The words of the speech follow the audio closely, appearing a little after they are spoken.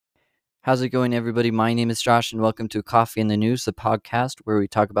How's it going, everybody? My name is Josh, and welcome to Coffee and the News, the podcast where we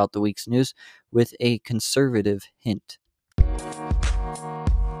talk about the week's news with a conservative hint.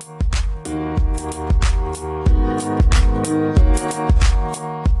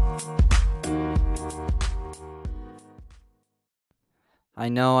 I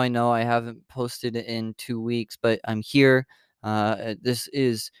know, I haven't posted in 2 weeks, but I'm here. This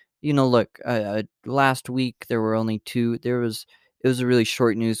is, look, last week there were only two. It was a really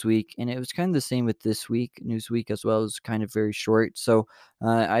short news week, and it was kind of the same with this week. News week as well is kind of very short. So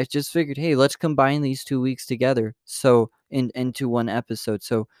I just figured, hey, let's combine these 2 weeks together. So into one episode.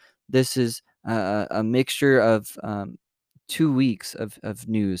 So this is a mixture of 2 weeks of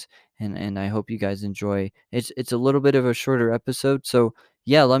news, and I hope you guys enjoy. It's a little bit of a shorter episode, so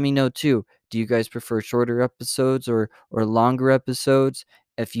yeah, let me know too. Do you guys prefer shorter episodes or longer episodes?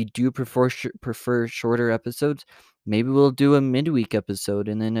 If you do prefer shorter episodes, maybe we'll do a midweek episode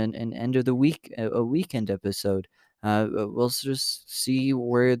and then an end of the week a weekend episode. We'll just see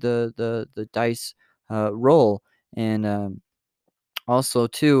where the dice roll, and also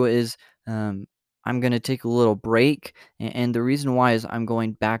too is um, I'm going to take a little break, and the reason why is I'm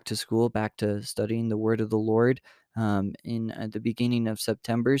going back to school, back to studying the word of the Lord in at the beginning of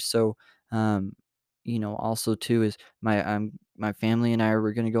September. So um, also too is my family and I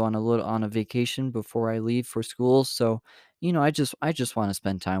we're going to go on a vacation before I leave for school. So I just want to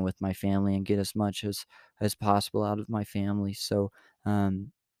spend time with my family and get as much as possible out of my family. So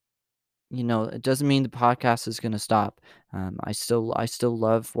um, it doesn't mean the podcast is going to stop. I still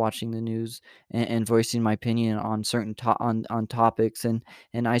love watching the news and voicing my opinion on certain on topics, and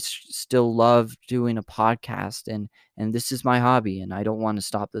still love doing a podcast, and this is my hobby, and I don't want to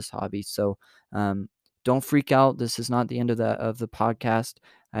stop this hobby. So um, don't freak out. This is not the end of the podcast.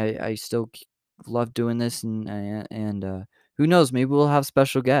 I still love doing this, and who knows? Maybe we'll have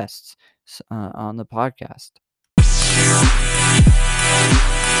special guests on the podcast.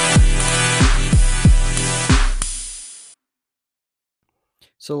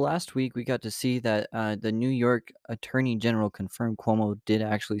 So last week we got to see that the New York Attorney General confirmed Cuomo did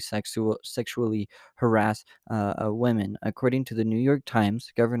actually sexually harass women. According to the New York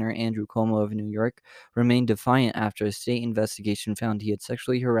Times, Governor Andrew Cuomo of New York remained defiant after a state investigation found he had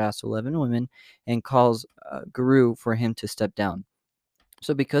sexually harassed 11 women and calls grew for him to step down.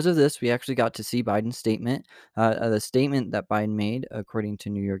 So because of this, we actually got to see Biden's statement. The statement that Biden made, according to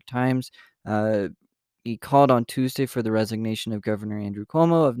New York Times. Uh, he called on Tuesday for the resignation of Governor Andrew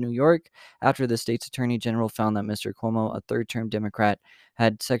Cuomo of New York after the state's attorney general found that Mr. Cuomo, a third term Democrat,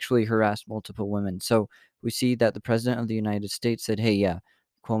 had sexually harassed multiple women. So we see that the president of the United States said, hey, yeah,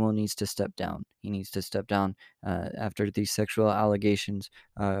 Cuomo needs to step down. He needs to step down after these sexual allegations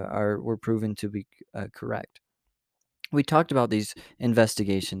were proven to be correct. We talked about these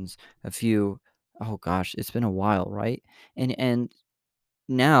investigations a few, oh gosh, it's been a while, right? And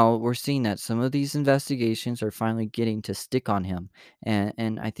now we're seeing that some of these investigations are finally getting to stick on him,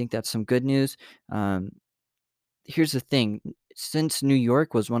 and I think that's some good news. Um, Here's the thing: since New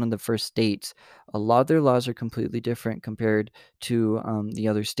York was one of the first states, a lot of their laws are completely different compared to the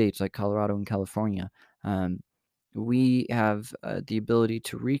other states like Colorado and California. Um, we have the ability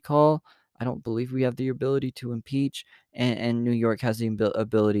to recall. I don't believe we have the ability to impeach, and New York has the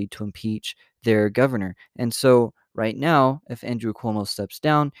ability to impeach their governor. And so, right now, if Andrew Cuomo steps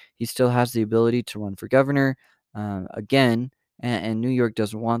down, he still has the ability to run for governor again, and New York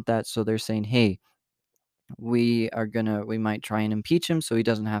doesn't want that. So they're saying, hey, we might try and impeach him so he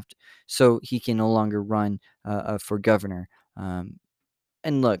doesn't have to, so he can no longer run for governor. Um,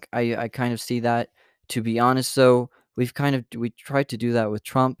 and look, I kind of see that. To be honest, though, we tried to do that with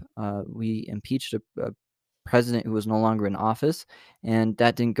Trump. We impeached a president who was no longer in office, and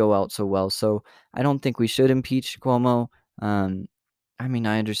that didn't go out so well. So I don't think we should impeach Cuomo. Um, I mean,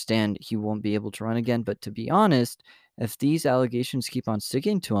 I understand he won't be able to run again, but to be honest, if these allegations keep on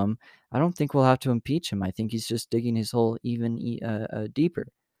sticking to him, I don't think we'll have to impeach him. I think he's just digging his hole even deeper.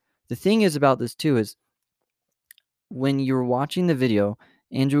 The thing is about this too is when you're watching the video,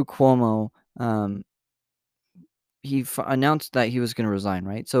 Andrew Cuomo, um, announced that he was going to resign,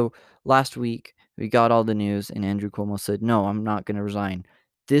 right? So last week we got all the news, and Andrew Cuomo said, "No, I'm not going to resign."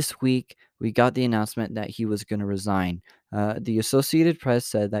 This week we got the announcement that he was going to resign. The Associated Press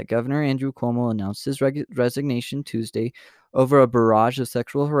said that Governor Andrew Cuomo announced his resignation Tuesday over a barrage of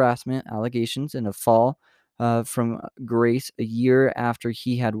sexual harassment allegations in a fall from grace a year after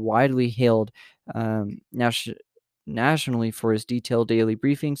he had widely hailed um, nation- nationally for his detailed daily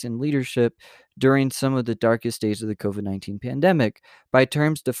briefings and leadership during some of the darkest days of the COVID-19 pandemic. By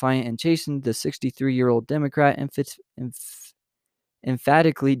terms defiant and chastened, the 63-year-old Democrat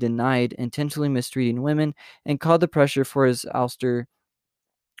emphatically denied intentionally mistreating women and called the pressure for his ouster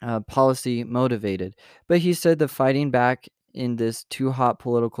policy motivated. But he said the fighting back in this too hot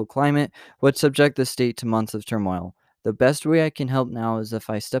political climate would subject the state to months of turmoil. The best way I can help now is if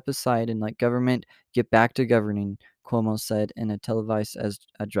I step aside and let government get back to governing, Cuomo said in a televised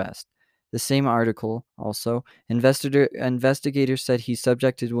address. The same article also, investigators said he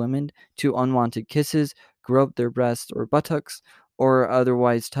subjected women to unwanted kisses, groped their breasts or buttocks, or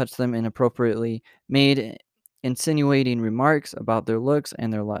otherwise touched them inappropriately, made insinuating remarks about their looks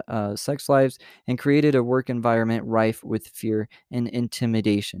and their sex lives, and created a work environment rife with fear and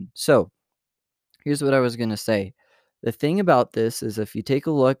intimidation. So, here's what I was going to say. The thing about this is, if you take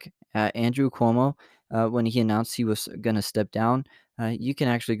a look at Andrew Cuomo, when he announced he was going to step down, you can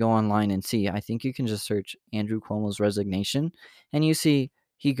actually go online and see. I think you can just search Andrew Cuomo's resignation, and you see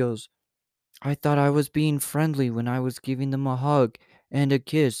he goes, I thought I was being friendly when I was giving them a hug and a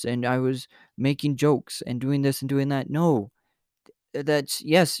kiss, and I was making jokes and doing this and doing that. No, that's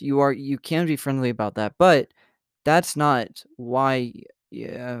yes, you can be friendly about that, but that's not why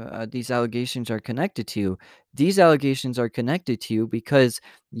these allegations are connected to you. These allegations are connected to you because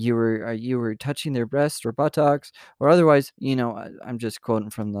you were touching their breasts or buttocks or otherwise, I'm just quoting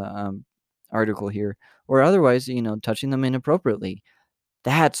from the article here, or otherwise, touching them inappropriately.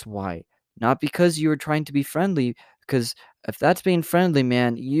 That's why. Not because you were trying to be friendly, because if that's being friendly,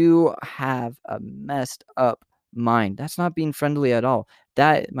 man, you have a messed up mind. That's not being friendly at all.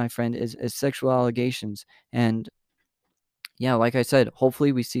 That, my friend, is sexual allegations. And yeah, like I said,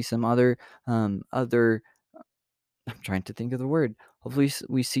 hopefully we see some other I'm trying to think of the word. Hopefully,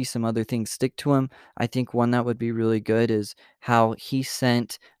 we see some other things stick to him. I think one that would be really good is how he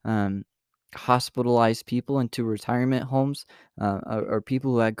sent hospitalized people into retirement homes, or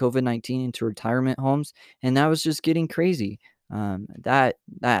people who had COVID-19 into retirement homes, and that was just getting crazy. That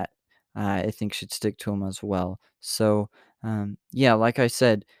I think should stick to him as well. So yeah, like I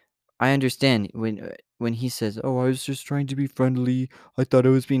said, I understand when he says, "Oh, I was just trying to be friendly. I thought I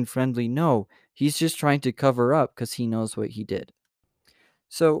was being friendly." No, he's just trying to cover up because he knows what he did.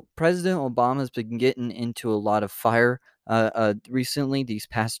 So President Obama's been getting into a lot of fire recently, these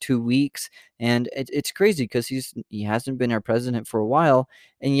past 2 weeks, and it's crazy because he hasn't been our president for a while,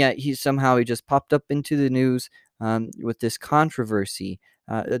 and yet he just popped up into the news with this controversy.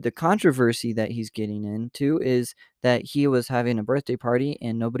 The controversy that he's getting into is that he was having a birthday party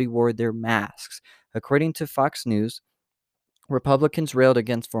and nobody wore their masks. According to Fox News, Republicans railed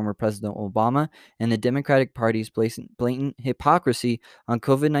against former President Obama and the Democratic Party's blatant hypocrisy on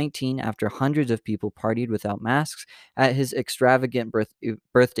COVID 19 after hundreds of people partied without masks at his extravagant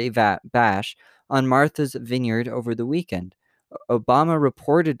birthday bash on Martha's Vineyard over the weekend. Obama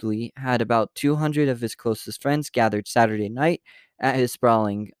reportedly had about 200 of his closest friends gathered Saturday night at his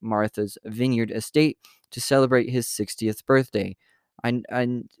sprawling Martha's Vineyard estate to celebrate his 60th birthday. I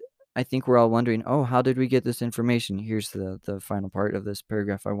I think we're all wondering, oh, how did we get this information? Here's the final part of this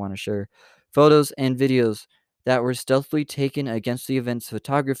paragraph I want to share. Photos and videos that were stealthily taken against the event's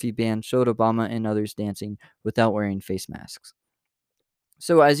photography ban showed Obama and others dancing without wearing face masks.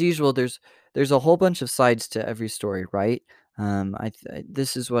 So as usual, there's a whole bunch of sides to every story, right?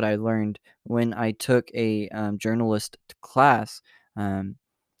 This is what I learned when I took a journalist class. Um,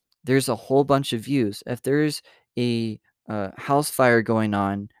 there's a whole bunch of views. If there's a house fire going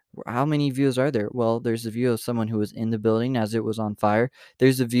on, how many views are there? Well, there's a view of someone who was in the building as it was on fire.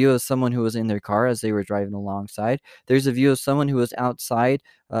 There's a view of someone who was in their car as they were driving alongside. There's a view of someone who was outside,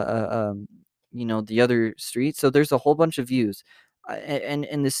 the other street. So there's a whole bunch of views. And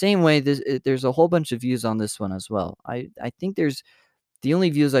in the same way, there's a whole bunch of views on this one as well. I think there's the only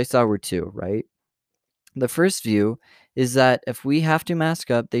views I saw were two, right? The first view is that if we have to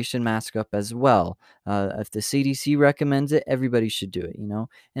mask up, they should mask up as well. If the CDC recommends it, everybody should do it.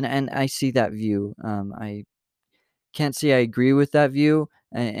 And I see that view. I can't say I agree with that view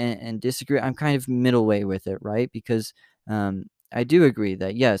and disagree. I'm kind of middle way with it, right? Because I do agree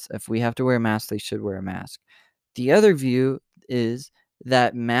that yes, if we have to wear a mask, they should wear a mask. The other view is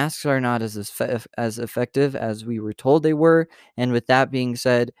that masks are not as effective as we were told they were. And with that being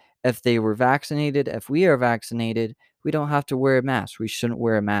said, if we are vaccinated, we don't have to wear a mask. We shouldn't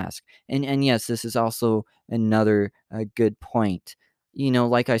wear a mask. And yes, this is also another good point.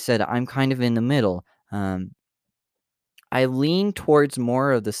 Like I said, I'm kind of in the middle. I lean towards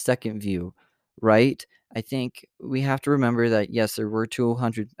more of the second view, right? I think we have to remember that yes, there were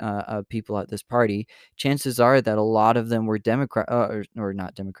 200 people at this party. Chances are that a lot of them were or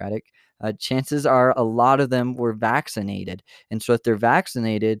not Democratic. Chances are a lot of them were vaccinated, and so if they're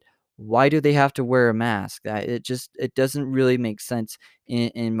vaccinated, Why do they have to wear a mask? It doesn't really make sense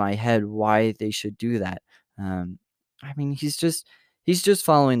in my head why they should do that. Um, I mean, he's just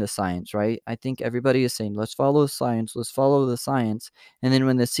following the science, right? I think everybody is saying, let's follow science, let's follow the science. And then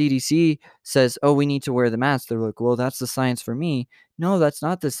when the CDC says, oh, we need to wear the mask, they're like, well, that's the science for me. No, that's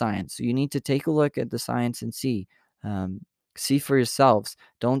not the science. You need to take a look at the science and see. Um, See for yourselves.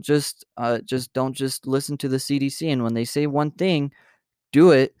 Don't just listen to the CDC. And when they say one thing,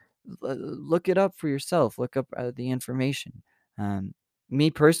 do it. Look it up for yourself. Look up the information. Um, Me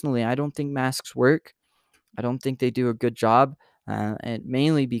personally, I don't think masks work. I don't think they do a good job, and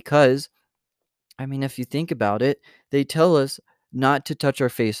mainly because, I mean, if you think about it, they tell us not to touch our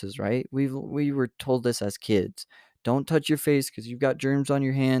faces, right? We were told this as kids. Don't touch your face because you've got germs on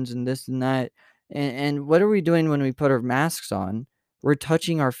your hands and this and that. And what are we doing when we put our masks on? We're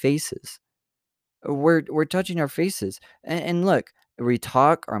touching our faces. We're touching our faces. And look, we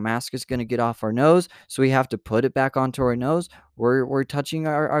talk, our mask is going to get off our nose, so we have to put it back onto our nose. We're touching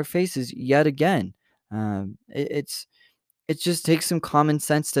our faces yet again. It just takes some common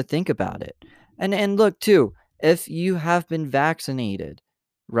sense to think about it. And look too, if you have been vaccinated,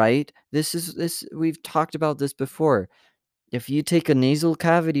 right? This we've talked about this before. If you take a nasal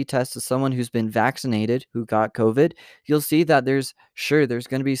cavity test of someone who's been vaccinated who got COVID, you'll see that there's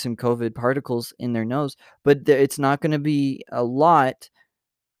going to be some COVID particles in their nose, but it's not going to be a lot,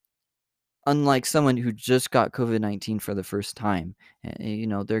 unlike someone who just got COVID-19 for the first time.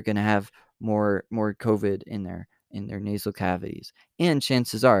 They're going to have more COVID in their nasal cavities. And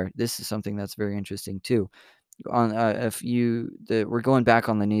chances are, this is something that's very interesting too. On if you the We're going back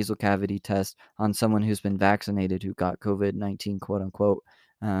on the nasal cavity test on someone who's been vaccinated who got COVID-19, quote unquote.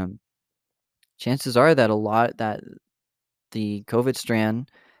 Um, Chances are that a lot that the COVID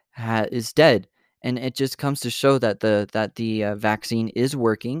strand is dead, and it just comes to show that the vaccine is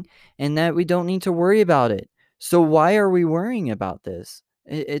working, and that we don't need to worry about it. So why are we worrying about this?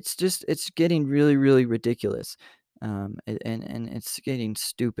 It's getting really really ridiculous, and it's getting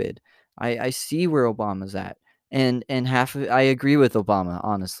stupid. I see where Obama's at, and I agree with Obama.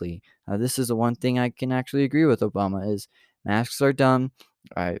 Honestly, this is the one thing I can actually agree with Obama is masks are dumb.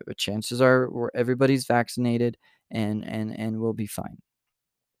 Chances are everybody's vaccinated and we'll be fine.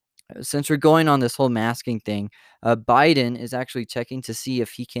 Since we're going on this whole masking thing, Biden is actually checking to see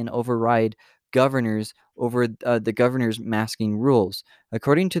if he can override governors over the governor's masking rules.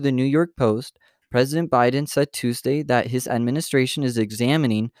 According to the New York Post, President Biden said Tuesday that his administration is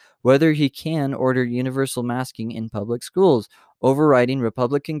examining whether he can order universal masking in public schools, overriding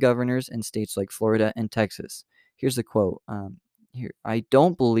Republican governors in states like Florida and Texas. Here's a quote. I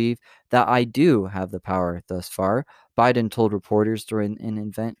don't believe that I do have the power thus far, Biden told reporters during an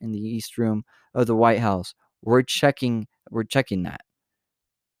event in the East Room of the White House. We're checking that.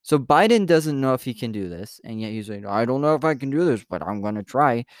 So Biden doesn't know if he can do this, and yet he's like, I don't know if I can do this, but I'm going to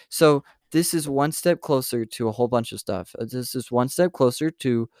try. So this is one step closer to a whole bunch of stuff. This is one step closer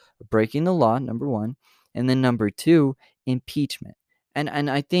to breaking the law, number one, and then number two, impeachment. And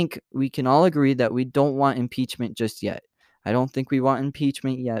I think we can all agree that we don't want impeachment just yet. I don't think we want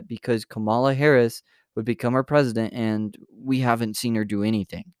impeachment yet because Kamala Harris would become our president, and we haven't seen her do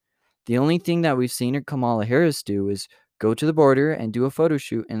anything. The only thing that we've seen her Kamala Harris do is go to the border and do a photo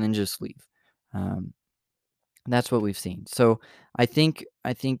shoot and then just leave. Um, that's what we've seen. So I think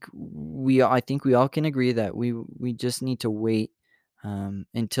we all can agree that we just need to wait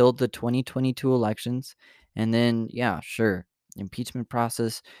until the 2022 elections, and then yeah, sure, impeachment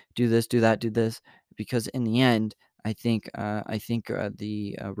process, do this, do that, do this, because in the end, I think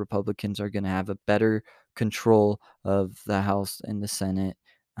the Republicans are going to have a better control of the House and the Senate,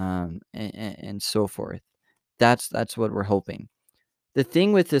 and so forth. That's what we're hoping. The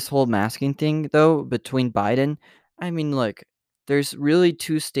thing with this whole masking thing, though, between Biden, I mean, look, there's really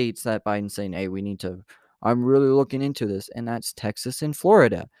two states that Biden's saying, hey, we need to, I'm really looking into this, and that's Texas and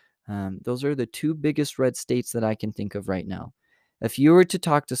Florida. Those are the two biggest red states that I can think of right now. If you were to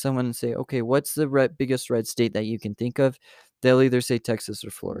talk to someone and say, okay, what's the biggest red state that you can think of? They'll either say Texas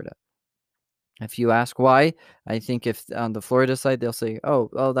or Florida. If you ask why, I think if on the Florida side, they'll say,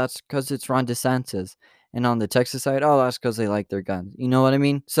 "Oh, that's because it's Ron DeSantis," and on the Texas side, "Oh, that's because they like their guns." You know what I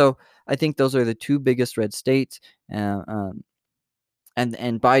mean? So I think those are the two biggest red states, uh, um,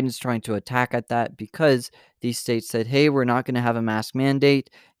 and Biden's trying to attack at that because these states said, "Hey, we're not going to have a mask mandate.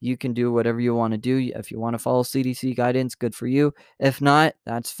 You can do whatever you want to do. If you want to follow CDC guidance, good for you. If not,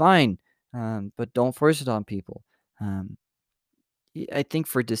 that's fine. But don't force it on people." Um, I think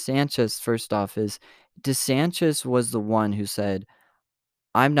for DeSantis, first off, is DeSantis was the one who said,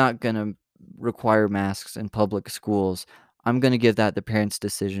 I'm not going to require masks in public schools. I'm gonna give that the parents'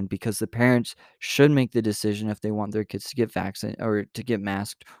 decision because the parents should make the decision if they want their kids to get vaccinated or to get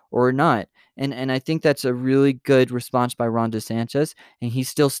masked or not. And I think that's a really good response by Ron DeSantis, and he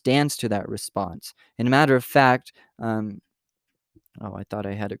still stands to that response. And a matter of fact, oh, I thought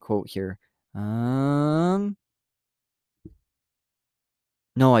I had a quote here. Um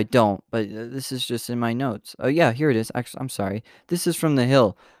No, I don't, but, this is just in my notes. Oh, yeah, here it is. Actually, I'm sorry. This is from The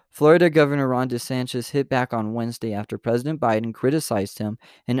Hill. Florida Governor Ron DeSantis hit back on Wednesday after President Biden criticized him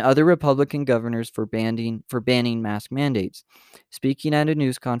and other Republican governors for banning mask mandates. Speaking at a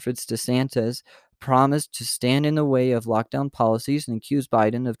news conference, DeSantis promised to stand in the way of lockdown policies and accused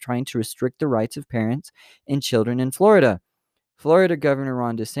Biden of trying to restrict the rights of parents and children in Florida. Florida Governor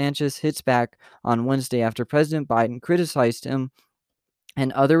Ron DeSantis hits back on Wednesday after President Biden criticized him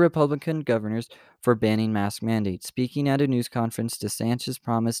and other Republican governors for banning mask mandates. Speaking at a news conference, DeSantis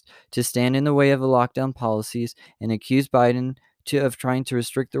promised to stand in the way of the lockdown policies and accused Biden of trying to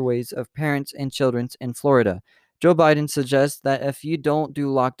restrict the ways of parents and children in Florida. Joe Biden suggests that if you don't do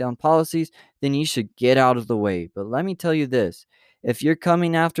lockdown policies, then you should get out of the way. But let me tell you this, if you're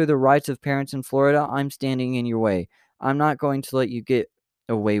coming after the rights of parents in Florida, I'm standing in your way. I'm not going to let you get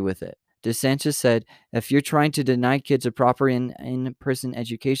away with it. DeSantis said, if you're trying to deny kids a proper in-person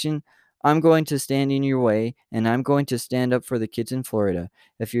education, I'm going to stand in your way and I'm going to stand up for the kids in Florida.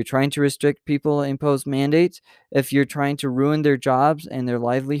 If you're trying to restrict people, impose mandates, if you're trying to ruin their jobs and their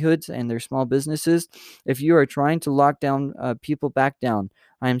livelihoods and their small businesses, if you are trying to lock down people back down,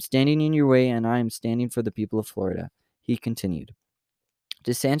 I am standing in your way and I am standing for the people of Florida. He continued.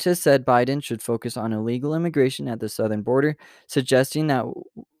 DeSantis said Biden should focus on illegal immigration at the southern border, suggesting that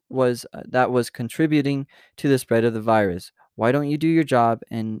was contributing to the spread of the virus. Why don't you do your job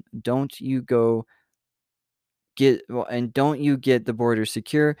and don't you get the border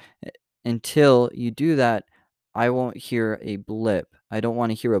secure? Until you do that, I won't hear a blip. I don't want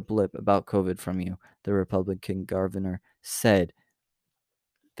to hear a blip about COVID from you, the Republican governor said.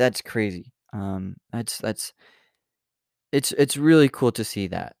 That's crazy. That's it's really cool to see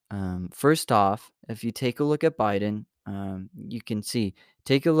that. First off, if you take a look at Biden, you can see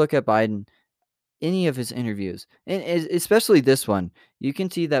take a look at Biden, any of his interviews, and especially this one, you can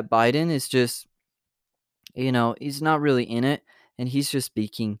see that Biden is just, he's not really in it, and he's just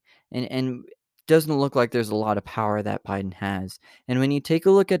speaking, and doesn't look like there's a lot of power that Biden has. And when you take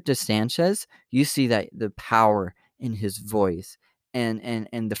a look at DeSantis, you see that the power in his voice and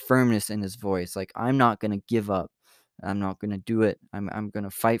the firmness in his voice. Like, I'm not gonna give up. I'm not gonna do it. I'm gonna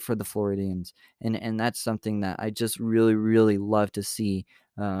fight for the Floridians, and that's something that I just really really love to see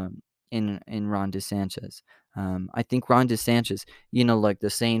in Ron DeSantis. I think Ron DeSantis, like the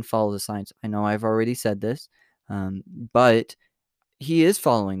saying, follow the science. I know I've already said this, but he is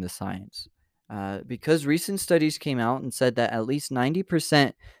following the science because recent studies came out and said that at least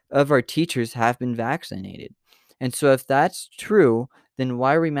 90% of our teachers have been vaccinated. And so, if that's true, then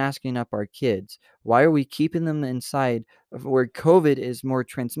why are we masking up our kids? Why are we keeping them inside where COVID is more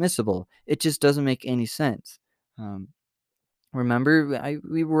transmissible? It just doesn't make any sense. Um, Remember,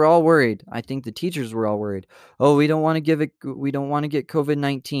 we were all worried. I think the teachers were all worried. Oh, we don't want to get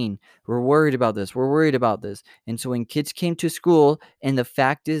COVID-19. We're worried about this. We're worried about this. And so when kids came to school and the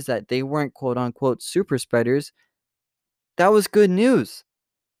fact is that they weren't quote unquote super spreaders, that was good news.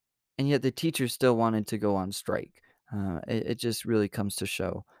 And yet the teachers still wanted to go on strike. It just really comes to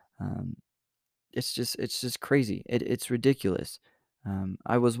show. Um, it's just crazy. It's ridiculous.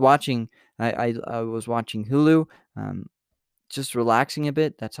 I was watching I was watching Hulu. Just relaxing a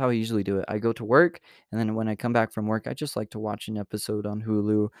bit. That's how I usually do it. I go to work, and then when I come back from work, I just like to watch an episode on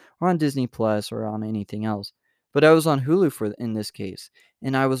Hulu or on Disney Plus or on anything else. But I was on Hulu for in this case,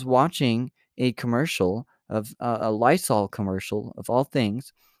 and I was watching a commercial of a Lysol commercial of all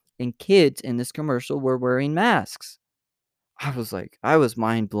things, and kids in this commercial were wearing masks. I was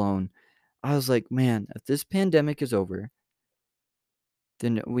mind blown. I was like, man, if this pandemic is over,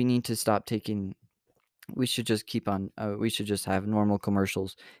 then we need to stop taking we should just keep on we should just have normal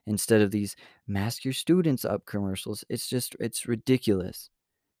commercials instead of these mask your students up commercials. It's ridiculous.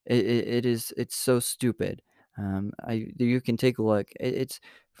 It's so stupid. I You can take a look. It's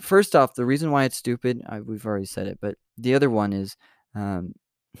first off, the reason why it's stupid, we've already said it, but the other one is um,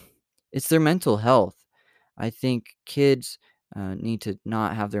 it's their mental health. I think kids need to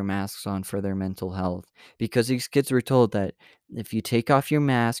not have their masks on for their mental health because these kids were told that if you take off your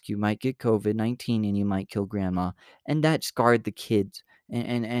mask, you might get COVID-19 and you might kill grandma, and that scarred the kids.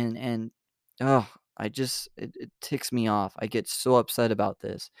 And oh, it ticks me off. I get so upset about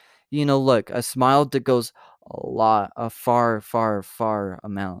this. Look, a smile that goes a far, far, far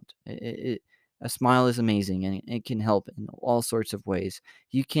amount. A smile is amazing and it can help in all sorts of ways.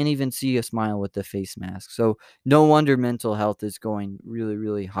 You can't even see a smile with the face mask. So no wonder mental health is going really,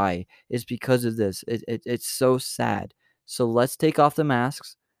 really high. It's because of this. It's so sad. So let's take off the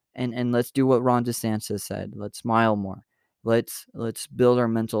masks and let's do what Ron DeSantis said. Let's smile more. Let's build our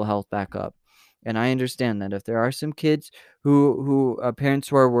mental health back up. And I understand that if there are some kids who parents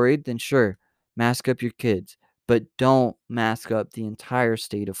who are worried, then sure, mask up your kids, but don't mask up the entire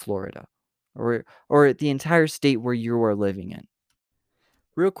state of Florida or the entire state where you are living in.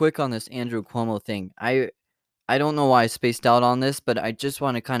 Real quick on this Andrew Cuomo thing. I don't know why I spaced out on this, but I just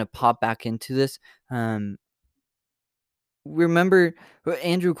want to kind of pop back into this. Um Remember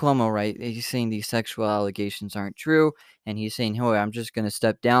Andrew Cuomo, right? He's saying these sexual allegations aren't true, and he's saying, "Oh, I'm just going to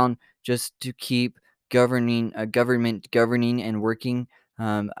step down just to keep governing a government governing and working."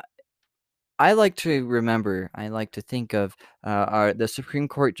 Um, I like to remember, I like to think of the Supreme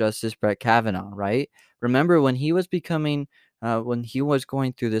Court Justice Brett Kavanaugh, right? Remember when he was going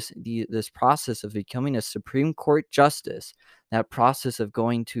through this process of becoming a Supreme Court justice, that process of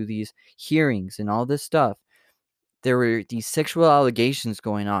going to these hearings and all this stuff, there were these sexual allegations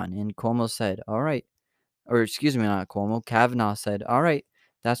going on, and Cuomo said, "All right," or excuse me, not Cuomo, Kavanaugh said, "All right,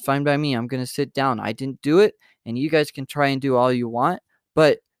 that's fine by me. I'm gonna sit down. I didn't do it, and you guys can try and do all you want,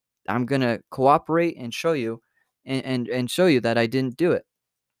 but I'm gonna cooperate and show you, and show you that I didn't do it."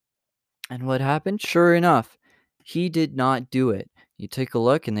 And what happened? Sure enough, he did not do it. You take a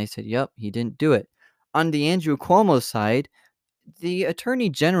look, and they said, "Yep, he didn't do it." On the Andrew Cuomo side, the attorney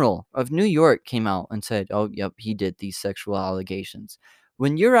general of New York came out and said, "Oh, yep, he did these sexual allegations."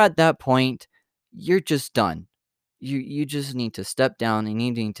 When you're at that point, you're just done. You just need to step down and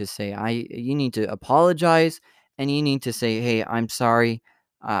you need to say, you need to apologize and you need to say, "Hey, I'm sorry.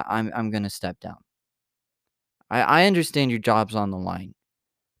 I'm going to step down." I understand your job's on the line,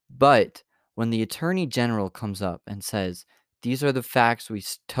 but when the attorney general comes up and says, "These are the facts.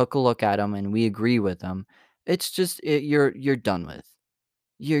 Took a look at them and we agree with them," it's just you're done with.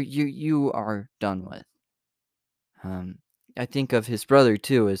 You are done with. Um, I think of his brother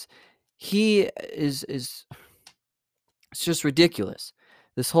too. As he is it's just ridiculous.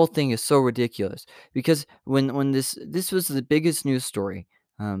 This whole thing is so ridiculous because when this was the biggest news story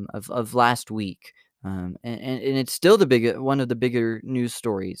of last week, and it's still one of the bigger news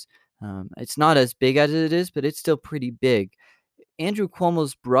stories. It's not as big as it is, but it's still pretty big. Andrew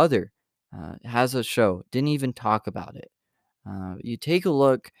Cuomo's brother has a show. Didn't even talk about it. You take a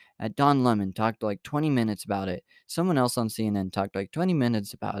look at Don Lemon talked like 20 minutes about it. Someone else on CNN talked like 20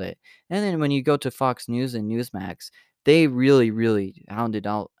 minutes about it. And then when you go to Fox News and Newsmax, they really, really hounded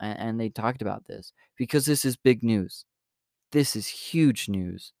out and they talked about this because this is big news. This is huge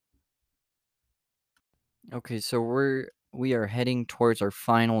news. Okay, so we are heading towards our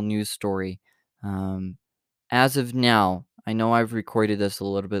final news story. Um, As of now, I know I've recorded this a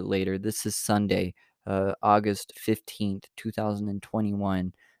little bit later. This is Sunday, August 15th,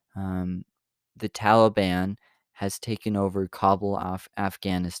 2021. Um, the Taliban has taken over Kabul,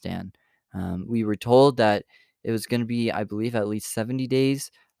 Afghanistan. We were told that it was going to be, I believe, at least 70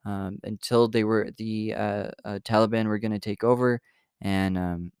 days until the Taliban were going to take over.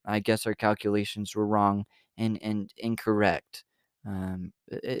 And I guess our calculations were wrong and incorrect.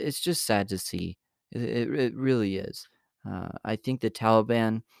 It's just sad to see. It really is. I think the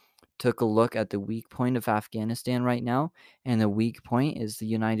Taliban took a look at the weak point of Afghanistan right now, and the weak point is the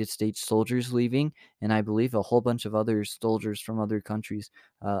United States soldiers leaving, and I believe a whole bunch of other soldiers from other countries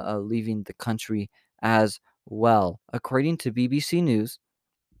leaving the country as well. According to BBC News,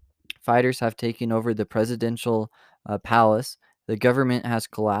 fighters have taken over the presidential palace. The government has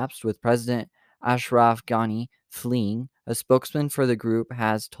collapsed, with President Ashraf Ghani fleeing. A spokesman for the group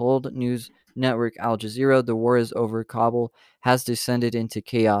has told news network Al Jazeera the war is over. Kabul has descended into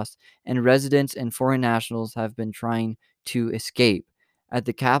chaos, and residents and foreign nationals have been trying to escape. At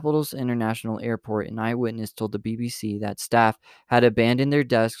the capital's international airport, an eyewitness told the BBC that staff had abandoned their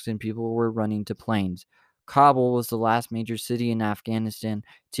desks and people were running to planes. Kabul was the last major city in Afghanistan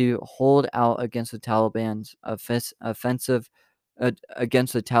to hold out against the Taliban offensive,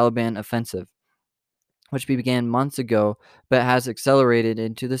 which began months ago but has accelerated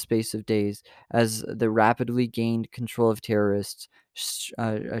into the space of days as the rapidly gained control of terrorists,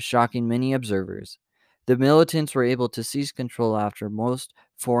 shocking many observers. The militants were able to seize control after most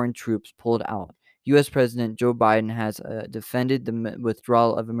foreign troops pulled out. U.S. President Joe Biden has defended the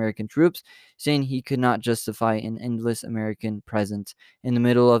withdrawal of American troops, saying he could not justify an endless American presence in the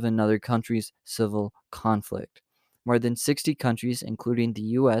middle of another country's civil conflict. more than 60 countries, including the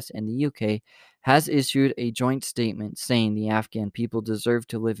US and the UK, has issued a joint statement saying the Afghan people deserve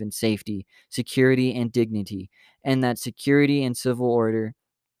to live in safety, security, and dignity, and that security and civil order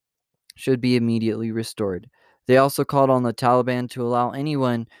should be immediately restored. They also called on the Taliban to allow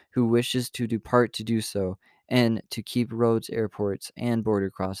anyone who wishes to depart to do so and to keep roads, airports, and border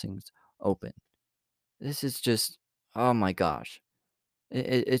crossings open. This is just, oh my gosh.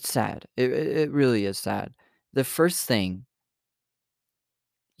 It's sad. It really is sad. The first thing,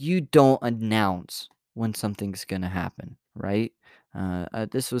 you don't announce when something's going to happen, right?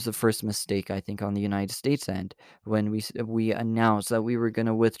 This was the first mistake, I think, on the United States end when we announced that we were going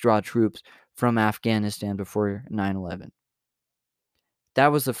to withdraw troops from Afghanistan before 9/11.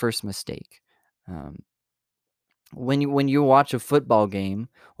 That was the first mistake. Um, when you watch a football game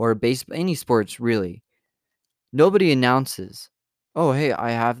or any sports really, nobody announces, "Oh, hey,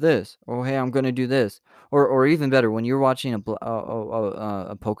 I have this." "Oh, hey, I'm gonna do this." Or even better, when you're watching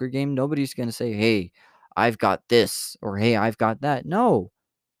a poker game, nobody's gonna say, "Hey, I've got this," or, "Hey, I've got that." No,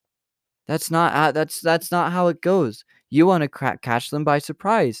 that's not how it goes. You wanna catch them by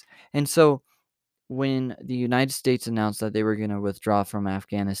surprise, and so when the United States announced that they were gonna withdraw from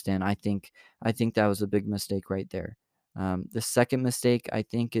Afghanistan, I think that was a big mistake right there. The second mistake, I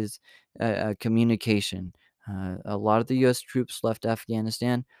think, is, communication. A lot of the US troops left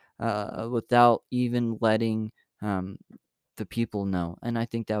Afghanistan, without even letting, the people know, and I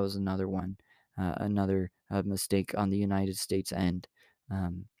think that was another mistake on the United States end.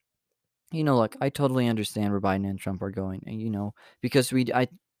 Um look, I totally understand where Biden and Trump are going, and because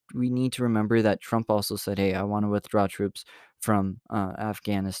we need to remember that Trump also said, "Hey, I want to withdraw troops from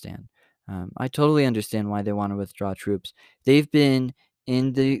Afghanistan." I totally understand why they want to withdraw troops. They've been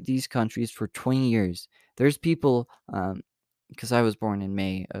in these countries for 20 years. There's people, because I was born in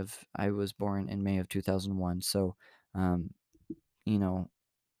May of 2001, so um, you know,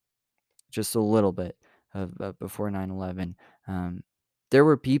 just a little bit of before 9/11. Um, there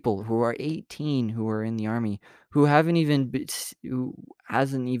were people who are 18 who are in the army who hasn't even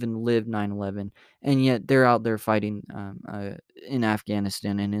lived 9/11, and yet they're out there fighting in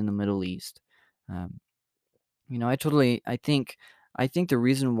Afghanistan and in the Middle East. Um, I think the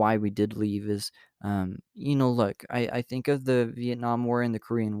reason why we did leave is, look, I think of the Vietnam War and the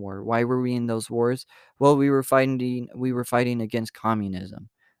Korean War. Why were we in those wars? Well, we were fighting against communism.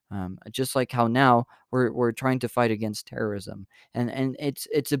 Just like how now we're trying to fight against terrorism. And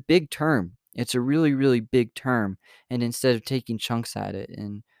it's a big term. It's a really, really big term. And instead of taking chunks at it,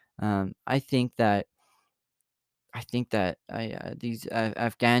 and I think that these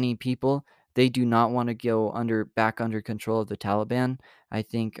Afghani people, they do not want to go back under control of the Taliban. I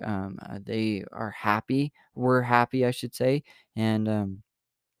think they are happy. We're happy, I should say, and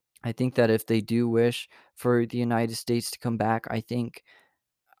I think that if they do wish for the United States to come back,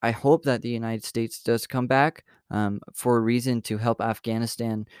 I hope that the United States does come back, for a reason to help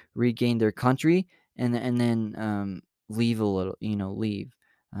Afghanistan regain their country, and then leave a little, leave,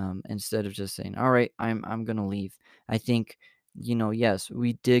 instead of just saying, "All right, I'm gonna leave." I think, yes,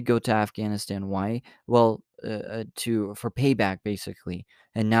 we did go to Afghanistan. Why? Well, to for payback basically,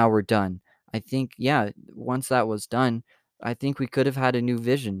 and now we're done. I think, yeah, once that was done, I think we could have had a new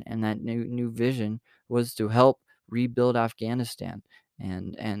vision, and that new vision was to help rebuild Afghanistan.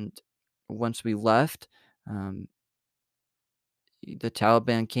 And once we left, um, the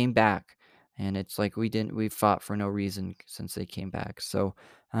Taliban came back, and it's like we fought for no reason since they came back. So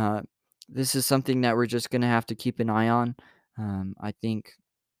uh, this is something that we're just gonna have to keep an eye on. I think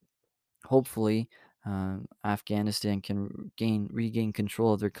hopefully Afghanistan can regain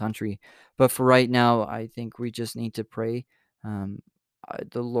control of their country. But for right now, I think we just need to pray.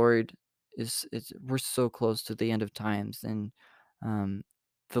 The Lord is we're so close to the end of times, and um,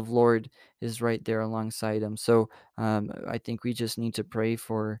 the Lord is right there alongside them. So I think we just need to pray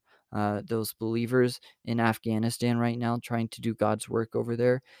for those believers in Afghanistan right now, trying to do God's work over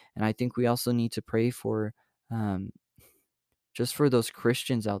there. And I think we also need to pray for um, just for those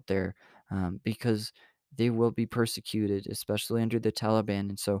Christians out there, because they will be persecuted, especially under the Taliban.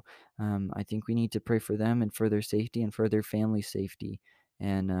 And so I think we need to pray for them and for their safety and for their family safety.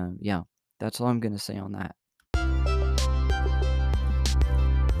 And yeah, that's all I'm going to say on that.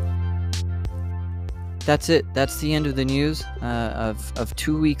 That's it. That's the end of the news, of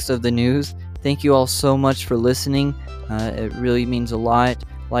 2 weeks of the news. Thank you all so much for listening. It really means a lot.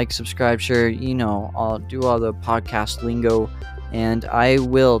 Like, subscribe, share, I'll do all the podcast lingo. And I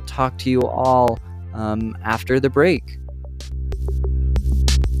will talk to you all after the break.